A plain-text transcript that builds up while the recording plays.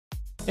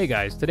Hey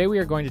guys, today we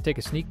are going to take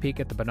a sneak peek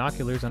at the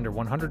binoculars under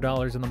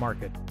 $100 in the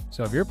market.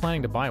 So if you're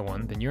planning to buy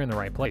one, then you're in the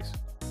right place.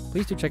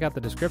 Please do check out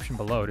the description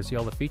below to see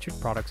all the featured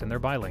products and their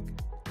buy link.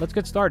 Let's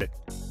get started.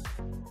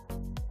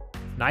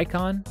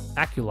 Nikon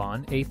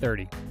ACULON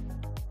A30.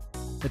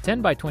 The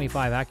 10x25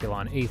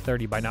 Aculon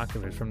A30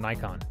 binoculars from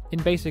Nikon,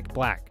 in basic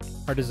black,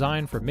 are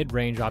designed for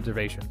mid-range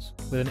observations,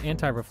 with an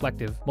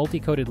anti-reflective,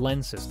 multi-coated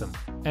lens system,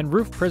 and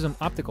roof prism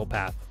optical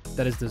path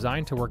that is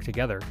designed to work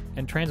together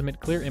and transmit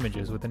clear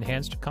images with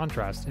enhanced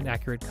contrast and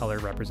accurate color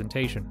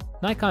representation.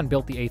 Nikon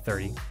built the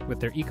A30 with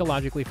their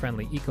ecologically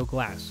friendly eco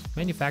glass,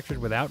 manufactured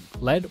without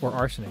lead or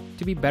arsenic,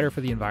 to be better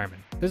for the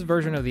environment. This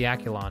version of the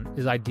Aculon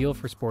is ideal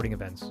for sporting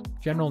events,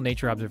 general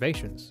nature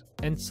observations,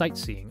 and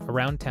sightseeing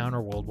around town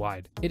or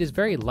worldwide. It is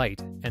very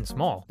light and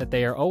small that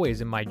they are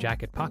always in my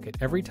jacket pocket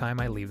every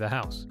time I leave the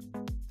house.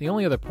 The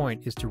only other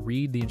point is to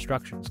read the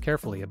instructions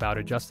carefully about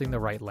adjusting the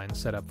right lens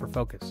setup for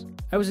focus.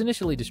 I was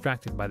initially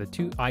distracted by the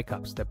two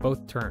eyecups that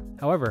both turn.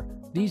 However,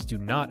 these do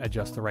not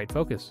adjust the right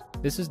focus.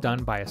 This is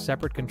done by a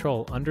separate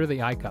control under the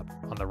eyecup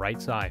on the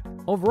right side.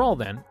 Overall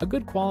then, a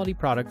good quality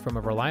product from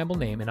a reliable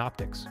name in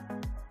optics.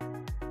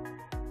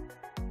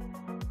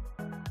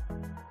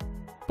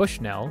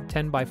 Bushnell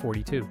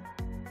 10x42.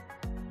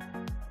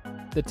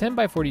 The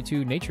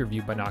 10x42 Nature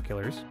View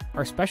binoculars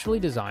are specially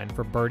designed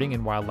for birding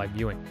and wildlife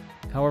viewing.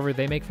 However,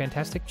 they make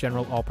fantastic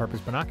general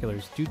all-purpose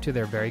binoculars due to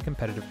their very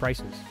competitive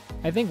prices.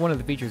 I think one of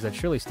the features that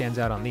surely stands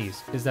out on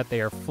these is that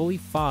they are fully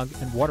fog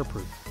and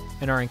waterproof,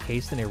 and are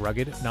encased in a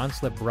rugged,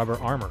 non-slip rubber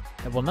armor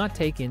that will not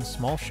take in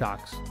small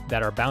shocks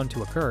that are bound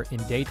to occur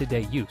in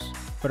day-to-day use,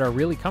 but are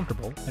really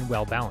comfortable and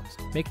well-balanced,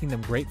 making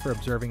them great for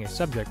observing a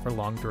subject for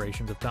long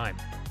durations of time.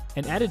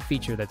 An added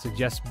feature that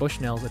suggests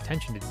Bushnell's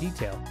attention to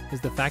detail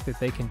is the fact that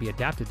they can be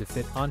adapted to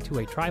fit onto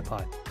a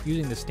tripod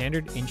using the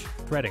standard inch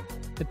threading.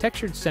 The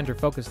textured center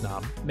focus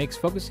knob makes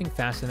focusing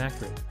fast and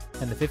accurate,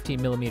 and the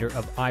 15mm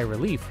of eye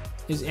relief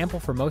is ample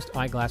for most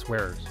eyeglass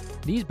wearers.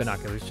 These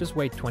binoculars just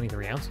weigh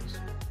 23 ounces.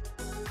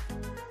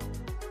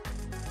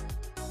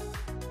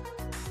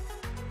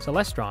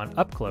 Celestron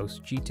Up Close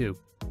G2.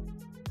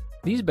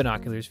 These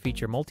binoculars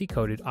feature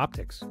multi-coated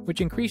optics, which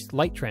increase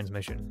light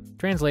transmission,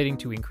 translating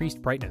to increased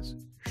brightness,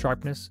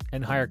 sharpness,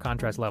 and higher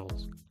contrast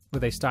levels.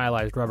 With a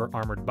stylized rubber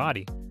armored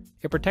body,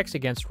 it protects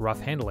against rough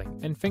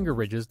handling and finger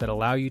ridges that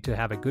allow you to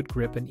have a good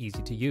grip and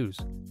easy to use.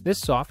 This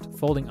soft,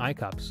 folding eye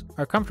cups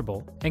are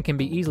comfortable and can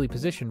be easily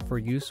positioned for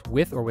use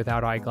with or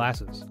without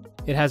eyeglasses.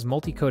 It has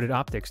multi-coated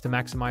optics to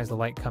maximize the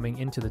light coming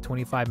into the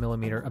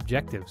 25mm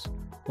objectives,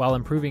 while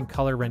improving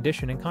color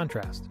rendition and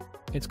contrast.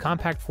 Its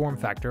compact form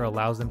factor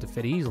allows them to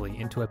fit easily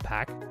into a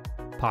pack,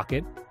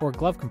 pocket, or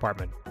glove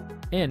compartment.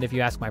 And if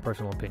you ask my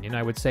personal opinion,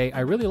 I would say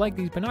I really like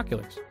these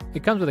binoculars.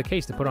 It comes with a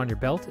case to put on your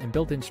belt and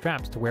built-in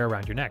straps to wear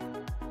around your neck.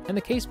 And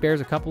the case bears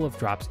a couple of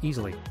drops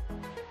easily.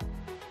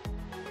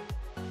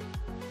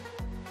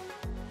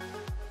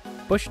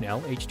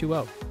 Bushnell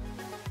H2O.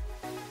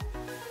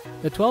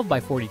 The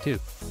 12x42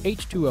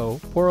 H2O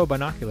Poro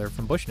binocular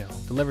from Bushnell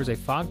delivers a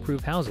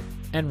fog-proof housing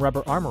and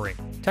rubber armoring,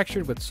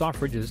 textured with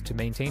soft ridges to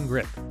maintain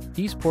grip.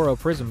 These Poro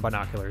prism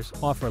binoculars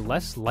offer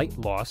less light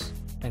loss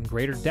and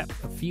greater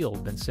depth of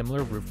field than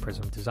similar roof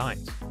prism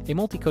designs. A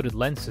multi-coated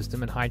lens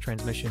system and high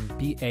transmission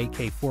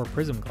BAK4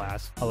 prism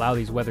glass allow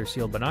these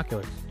weather-sealed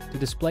binoculars to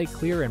display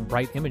clear and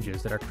bright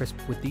images that are crisp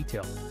with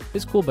detail.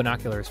 This cool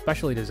binocular is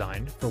specially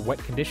designed for wet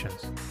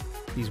conditions.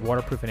 These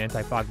waterproof and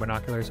anti-fog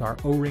binoculars are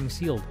O-ring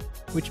sealed,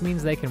 which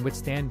means they can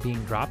withstand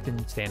being dropped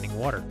in standing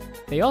water.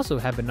 They also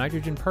have been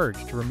nitrogen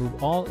purged to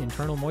remove all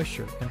internal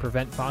moisture and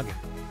prevent fogging.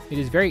 It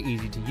is very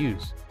easy to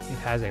use. It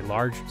has a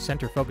large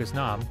center focus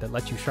knob that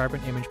lets you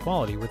sharpen image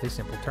quality with a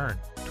simple turn.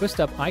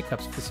 Twist-up eye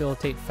cups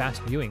facilitate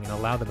fast viewing and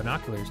allow the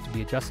binoculars to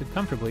be adjusted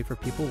comfortably for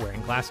people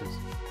wearing glasses.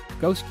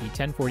 Gosky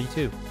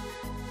 1042.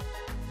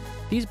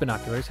 These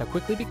binoculars have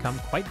quickly become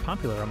quite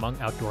popular among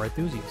outdoor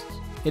enthusiasts.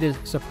 It is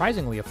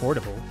surprisingly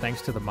affordable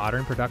thanks to the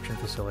modern production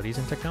facilities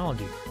and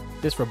technology.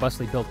 This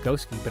robustly built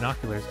Gosky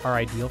binoculars are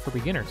ideal for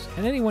beginners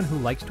and anyone who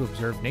likes to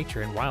observe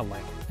nature and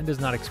wildlife and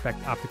does not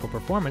expect optical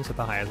performance at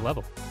the highest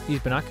level. These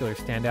binoculars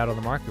stand out on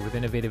the market with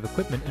innovative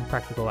equipment and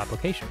practical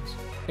applications.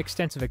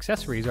 Extensive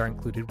accessories are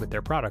included with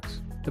their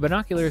products. The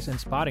binoculars and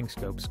spotting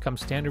scopes come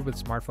standard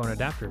with smartphone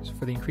adapters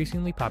for the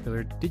increasingly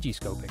popular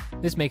digiscoping.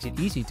 This makes it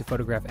easy to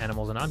photograph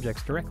animals and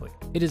objects directly.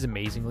 It is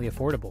amazingly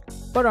affordable.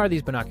 But are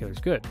these binoculars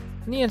good?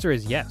 And the answer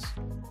is yes.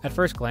 At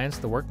first glance,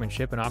 the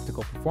workmanship and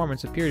optical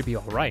performance appear to be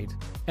alright,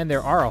 and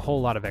there are a whole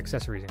lot of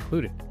accessories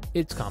included.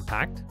 It's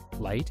compact,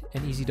 light,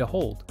 and easy to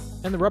hold,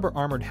 and the rubber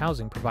armored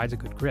housing provides a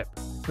good grip.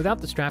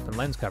 Without the strap and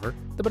lens cover,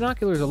 the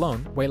binoculars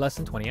alone weigh less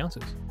than 20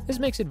 ounces. This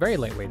makes it very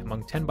lightweight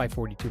among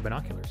 10x42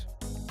 binoculars.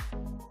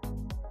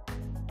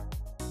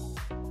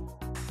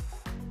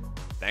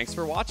 Thanks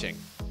for watching.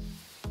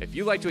 If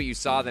you liked what you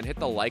saw, then hit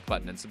the like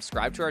button and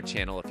subscribe to our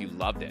channel if you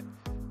loved it.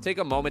 Take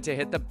a moment to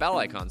hit the bell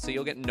icon so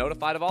you'll get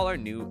notified of all our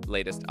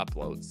latest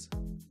uploads.